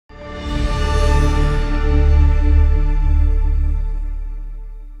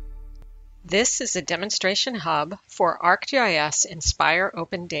This is a demonstration hub for ArcGIS INSPIRE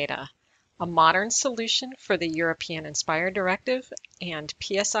Open Data, a modern solution for the European INSPIRE Directive and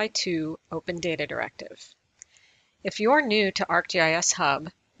PSI2 Open Data Directive. If you're new to ArcGIS Hub,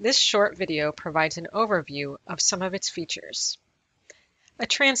 this short video provides an overview of some of its features. A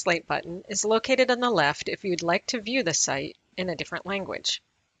translate button is located on the left if you'd like to view the site in a different language.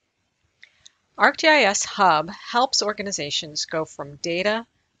 ArcGIS Hub helps organizations go from data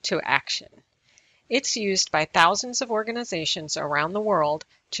to action. It's used by thousands of organizations around the world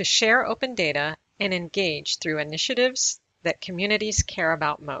to share open data and engage through initiatives that communities care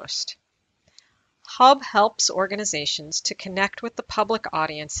about most. Hub helps organizations to connect with the public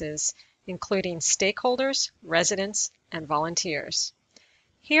audiences, including stakeholders, residents, and volunteers.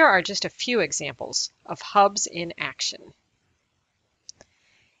 Here are just a few examples of hubs in action.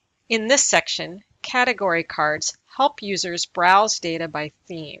 In this section, category cards help users browse data by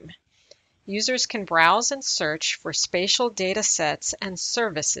theme. Users can browse and search for spatial data sets and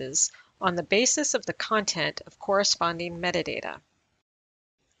services on the basis of the content of corresponding metadata.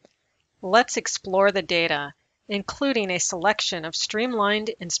 Let's explore the data, including a selection of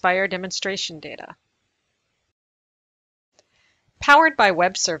streamlined INSPIRE demonstration data. Powered by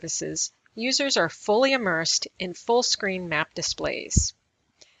web services, users are fully immersed in full-screen map displays.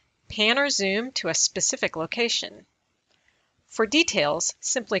 Pan or zoom to a specific location. For details,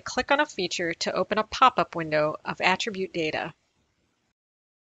 simply click on a feature to open a pop-up window of attribute data.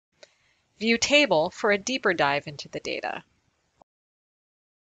 View table for a deeper dive into the data.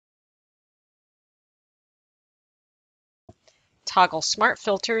 Toggle smart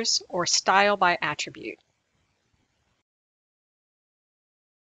filters or style by attribute.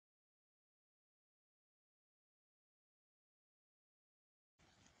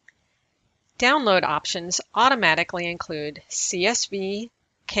 Download options automatically include CSV,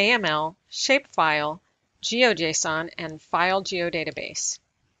 KML, shapefile, GeoJSON, and file geodatabase.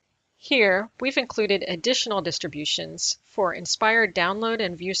 Here, we've included additional distributions for INSPIRE download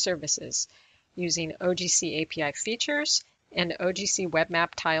and view services using OGC API features and OGC WebMap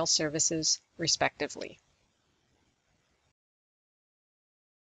tile services, respectively.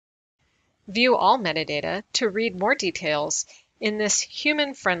 View all metadata to read more details in this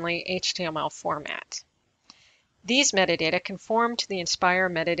human-friendly HTML format. These metadata conform to the INSPIRE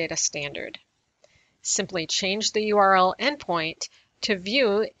metadata standard. Simply change the URL endpoint to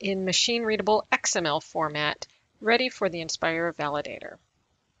view in machine-readable XML format, ready for the INSPIRE validator.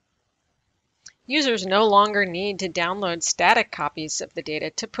 Users no longer need to download static copies of the data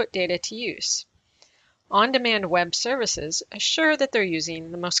to put data to use. On-demand web services assure that they're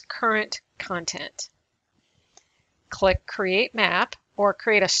using the most current content. Click Create Map or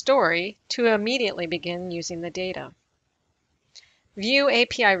Create a Story to immediately begin using the data. View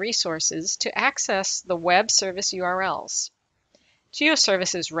API resources to access the web service URLs.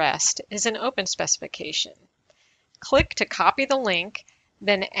 GeoServices REST is an open specification. Click to copy the link,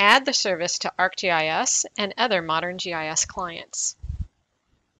 then add the service to ArcGIS and other modern GIS clients.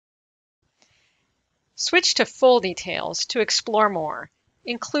 Switch to full details to explore more,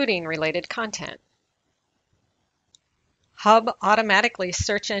 including related content. Hub automatically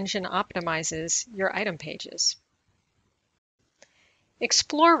search engine optimizes your item pages.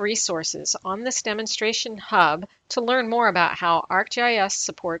 Explore resources on this demonstration hub to learn more about how ArcGIS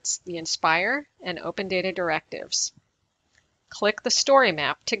supports the INSPIRE and Open Data directives. Click the story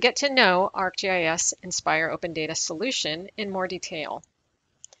map to get to know ArcGIS INSPIRE Open Data solution in more detail.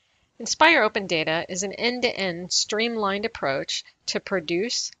 INSPIRE Open Data is an end-to-end streamlined approach to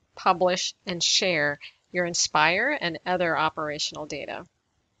produce, publish, and share your INSPIRE and other operational data.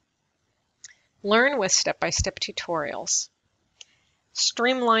 Learn with step-by-step tutorials.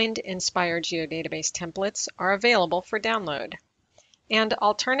 Streamlined INSPIRE geodatabase templates are available for download, and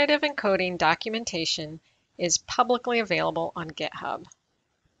alternative encoding documentation is publicly available on GitHub.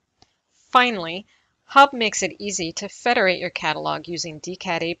 Finally, Hub makes it easy to federate your catalog using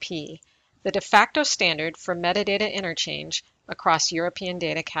DCAT-AP, the de facto standard for metadata interchange across European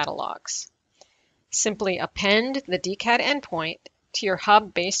data catalogs. Simply append the DCAT endpoint to your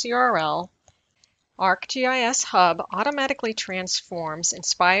Hub base URL. ArcGIS Hub automatically transforms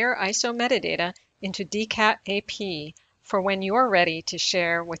INSPIRE ISO metadata into DCAT-AP for when you're ready to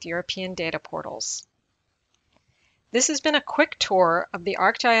share with European data portals. This has been a quick tour of the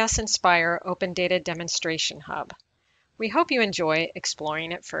ArcGIS INSPIRE Open Data Demonstration Hub. We hope you enjoy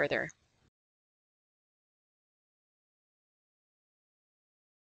exploring it further.